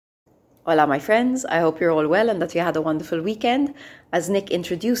Hola, my friends. I hope you're all well and that you had a wonderful weekend. As Nick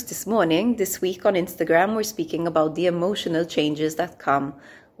introduced this week on Instagram, we're speaking about the emotional changes that come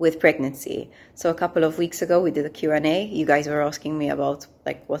with pregnancy. So a couple of weeks ago, we did a Q&A. You guys were asking me about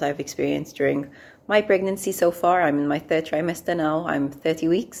what I've experienced during my pregnancy so far. I'm in my third trimester now. I'm 30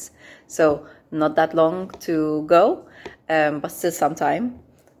 weeks, so not that long to go, but still some time,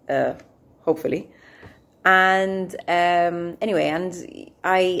 hopefully. And anyway, and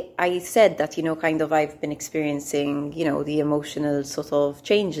I said that, I've been experiencing, the emotional sort of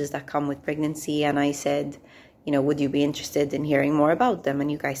changes that come with pregnancy. And I said, would you be interested in hearing more about them?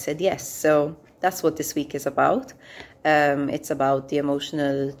 And you guys said yes. So that's what this week is about. It's about the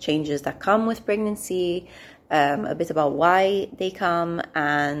emotional changes that come with pregnancy, a bit about why they come,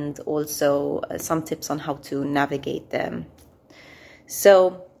 and also some tips on how to navigate them.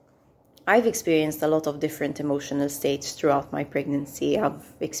 So I've experienced a lot of different emotional states throughout my pregnancy. I've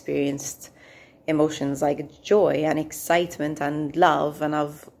experienced emotions like joy and excitement and love, and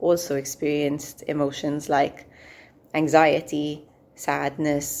I've also experienced emotions like anxiety,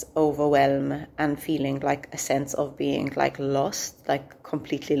 sadness, overwhelm, and feeling like a sense of being lost,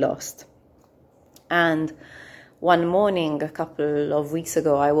 completely lost. And one morning a couple of weeks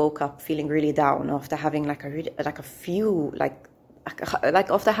ago, I woke up feeling really down after having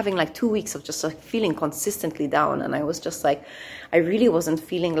after having 2 weeks of just feeling consistently down. And I was just I really wasn't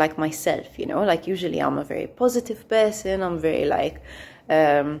feeling like myself, usually I'm a very positive person. I'm very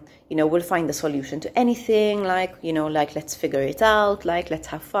we'll find a solution to anything, let's figure it out, let's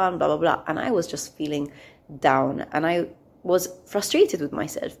have fun, blah, blah, blah. And I was just feeling down, and I was frustrated with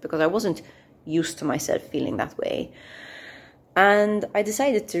myself because I wasn't used to myself feeling that way. And I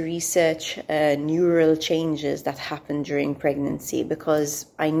decided to research neural changes that happen during pregnancy, because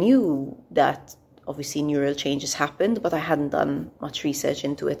I knew that obviously neural changes happened, but I hadn't done much research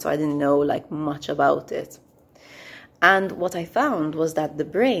into it, so I didn't know much about it. And what I found was that the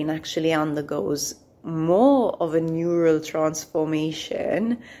brain actually undergoes more of a neural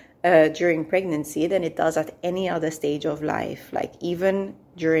transformation during pregnancy than it does at any other stage of life, even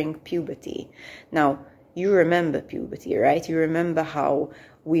during puberty. Now, you remember puberty, right? You remember how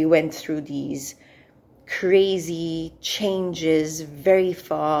we went through these crazy changes very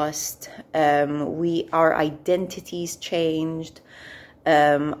fast. Our identities changed.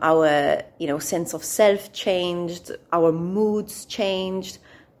 Our, sense of self changed. Our moods changed.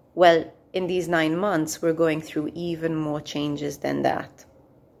 Well, in these 9 months, we're going through even more changes than that.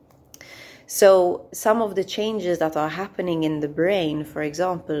 So some of the changes that are happening in the brain, for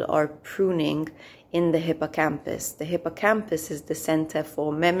example, are pruning in the hippocampus. The hippocampus is the center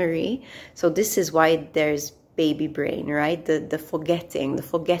for memory. So this is why there's baby brain, right? The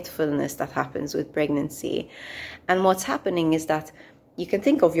forgetfulness that happens with pregnancy. And what's happening is that you can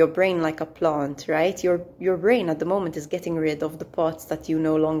think of your brain like a plant, right? Your brain at the moment is getting rid of the parts that you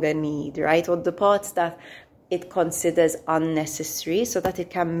no longer need, right? Or the parts that it considers unnecessary, so that it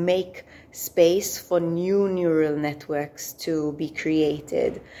can make space for new neural networks to be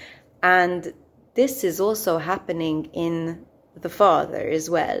created. And this is also happening in the father as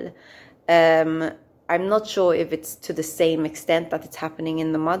well. I'm not sure if it's to the same extent that it's happening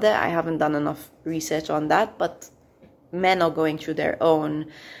in the mother. I haven't done enough research on that, but men are going through their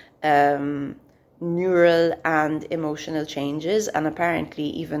own neural and emotional changes, and apparently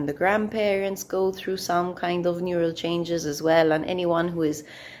even the grandparents go through some kind of neural changes as well, and anyone who is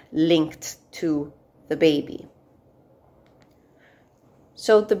linked to the baby.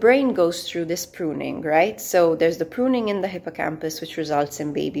 So the brain goes through this pruning, right? So there's the pruning in the hippocampus, which results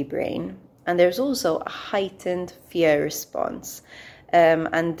in baby brain. And there's also a heightened fear response.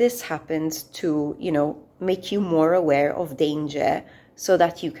 And this happens to, make you more aware of danger so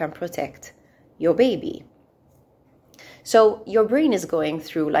that you can protect your baby. So your brain is going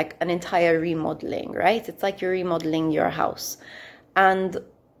through an entire remodeling, right? It's like you're remodeling your house. And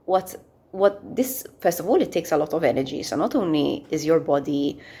first of all, it takes a lot of energy. So not only is your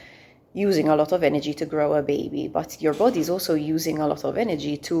body using a lot of energy to grow a baby, but your body is also using a lot of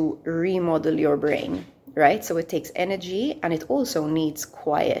energy to remodel your brain, right? So it takes energy, and it also needs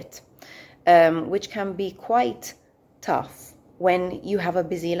quiet, which can be quite tough when you have a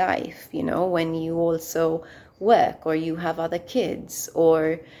busy life, when you also work, or you have other kids,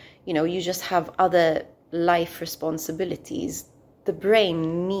 or, you just have other life responsibilities. The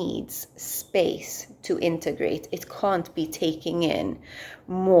brain needs space to integrate. It can't be taking in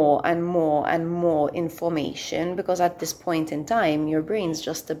more and more and more information, because at this point in time, your brain's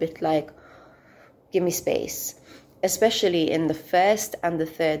just a bit give me space. especially in the first and the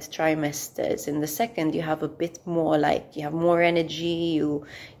third trimesters. In the second, you have a bit more, like, you have more energy, you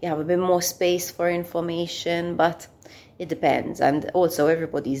have a bit more space for information, but it depends. And also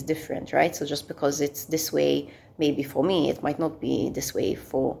everybody is different, right? So just because it's this way, maybe for me, it might not be this way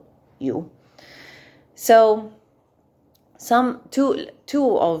for you. So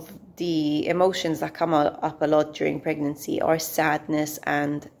two of the emotions that come up a lot during pregnancy are sadness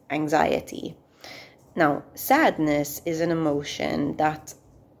and anxiety. Now, sadness is an emotion that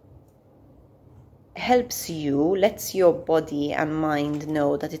helps you, lets your body and mind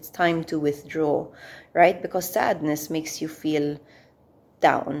know that it's time to withdraw, right? Because sadness makes you feel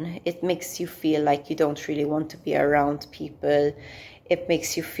down. It makes you feel like you don't really want to be around people. It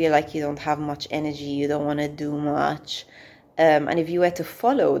makes you feel like you don't have much energy, you don't want to do much. And if you were to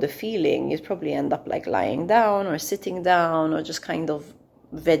follow the feeling, you'd probably end up like lying down or sitting down or just kind of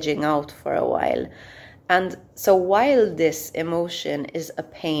vegging out for a while. And so while this emotion is a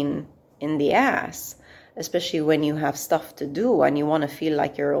pain in the ass, especially when you have stuff to do and you want to feel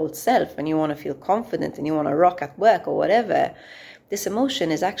like your old self and you want to feel confident and you want to rock at work or whatever, this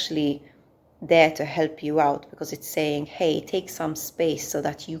emotion is actually there to help you out, because it's saying, hey, take some space so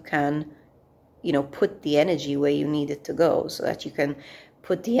that you can, put the energy where you need it to go, so that you can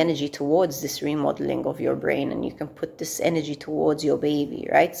put the energy towards this remodeling of your brain and you can put this energy towards your baby,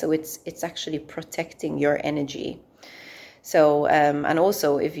 right? So it's actually protecting your energy. So, and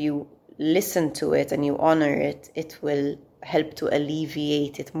also if you listen to it and you honor it, it will help to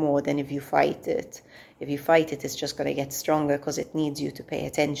alleviate it more than if you fight it. If you fight it, it's just going to get stronger because it needs you to pay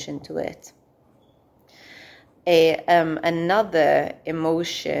attention to it. Another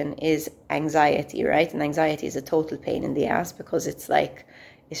emotion is anxiety, right? And anxiety is a total pain in the ass because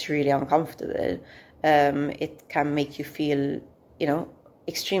it's really uncomfortable. It can make you feel,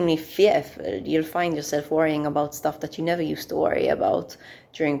 extremely fearful. You'll find yourself worrying about stuff that you never used to worry about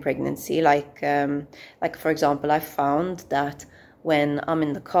during pregnancy. Like for example, I found that when I'm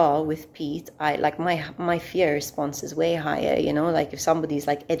in the car with Pete, my fear response is way higher, like if somebody's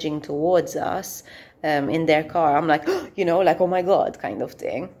like edging towards us in their car, I'm like, oh my God, kind of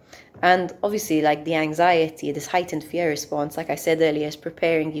thing. And obviously, like, the anxiety, this heightened fear response, like I said earlier, is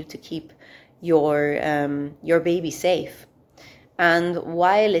preparing you to keep your baby safe. And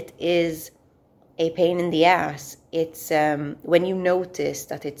while it is a pain in the ass, it's when you notice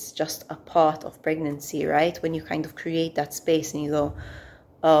that it's just a part of pregnancy, right? When you kind of create that space and you go,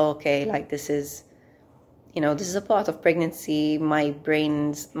 oh, okay, like this is a part of pregnancy. My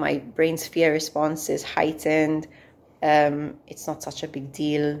brain's fear response is heightened. It's not such a big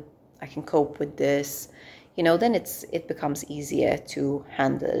deal. I can cope with this. Then it becomes easier to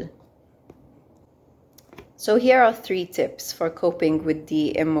handle. So here are 3 tips for coping with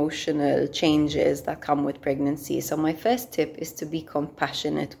the emotional changes that come with pregnancy. So my first tip is to be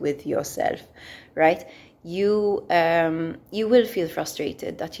compassionate with yourself, right? You will feel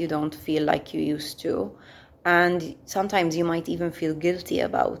frustrated that you don't feel like you used to. And sometimes you might even feel guilty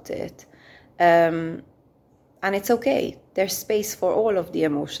about it. And it's okay. There's space for all of the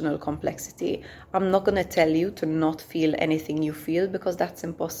emotional complexity. I'm not going to tell you to not feel anything you feel, because that's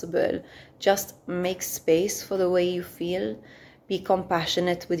impossible. Just make space for the way you feel. Be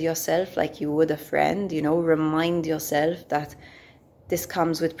compassionate with yourself like you would a friend. Remind yourself that this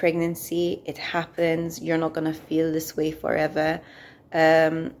comes with pregnancy. It happens. You're not going to feel this way forever.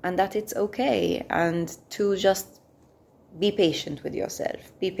 And that it's okay. And to just be patient with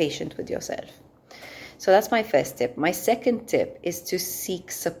yourself. Be patient with yourself. So that's my first tip. My second tip is to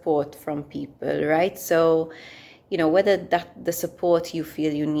seek support from people, right? So, whether that the support you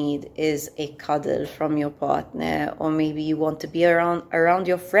feel you need is a cuddle from your partner, or maybe you want to be around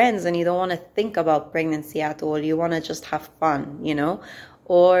your friends and you don't want to think about pregnancy at all. You want to just have fun,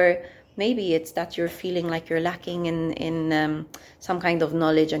 or maybe it's that you're feeling like you're lacking in some kind of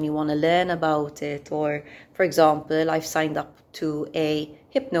knowledge and you want to learn about it. Or, for example, I've signed up to a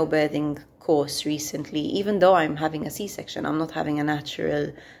hypnobirthing course recently. Even though I'm having a C-section, I'm not having a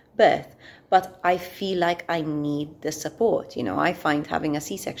natural birth, but I feel like I need the support. I find having a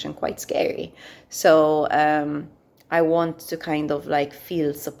C-section quite scary. So I want to kind of like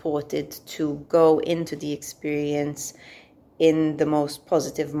feel supported to go into the experience in the most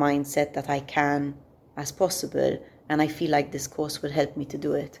positive mindset that I can as possible. And I feel like this course will help me to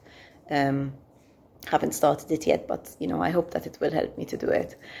do it. Haven't started it yet, but I hope that it will help me to do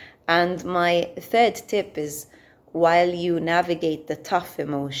it. And my third tip is, while you navigate the tough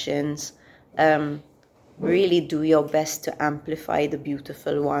emotions, really do your best to amplify the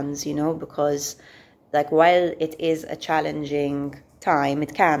beautiful ones, because while it is a challenging time,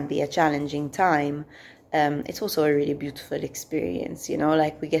 it can be a challenging time, it's also a really beautiful experience, you know,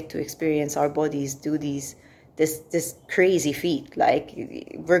 like we get to experience our bodies do this crazy feat, like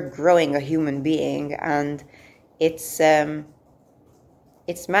we're growing a human being, and it's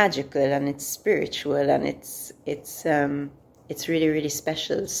magical and it's spiritual and it's really, really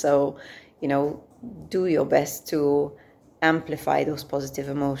special. So, you know, do your best to amplify those positive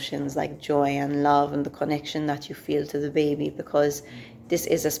emotions like joy and love and the connection that you feel to the baby, because this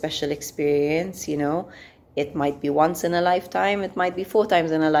is a special experience, you know. It might be once in a lifetime, it might be 4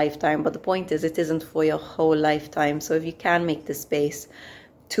 times in a lifetime, but the point is it isn't for your whole lifetime. So if you can make the space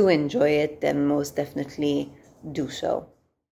to enjoy it, then most definitely do so.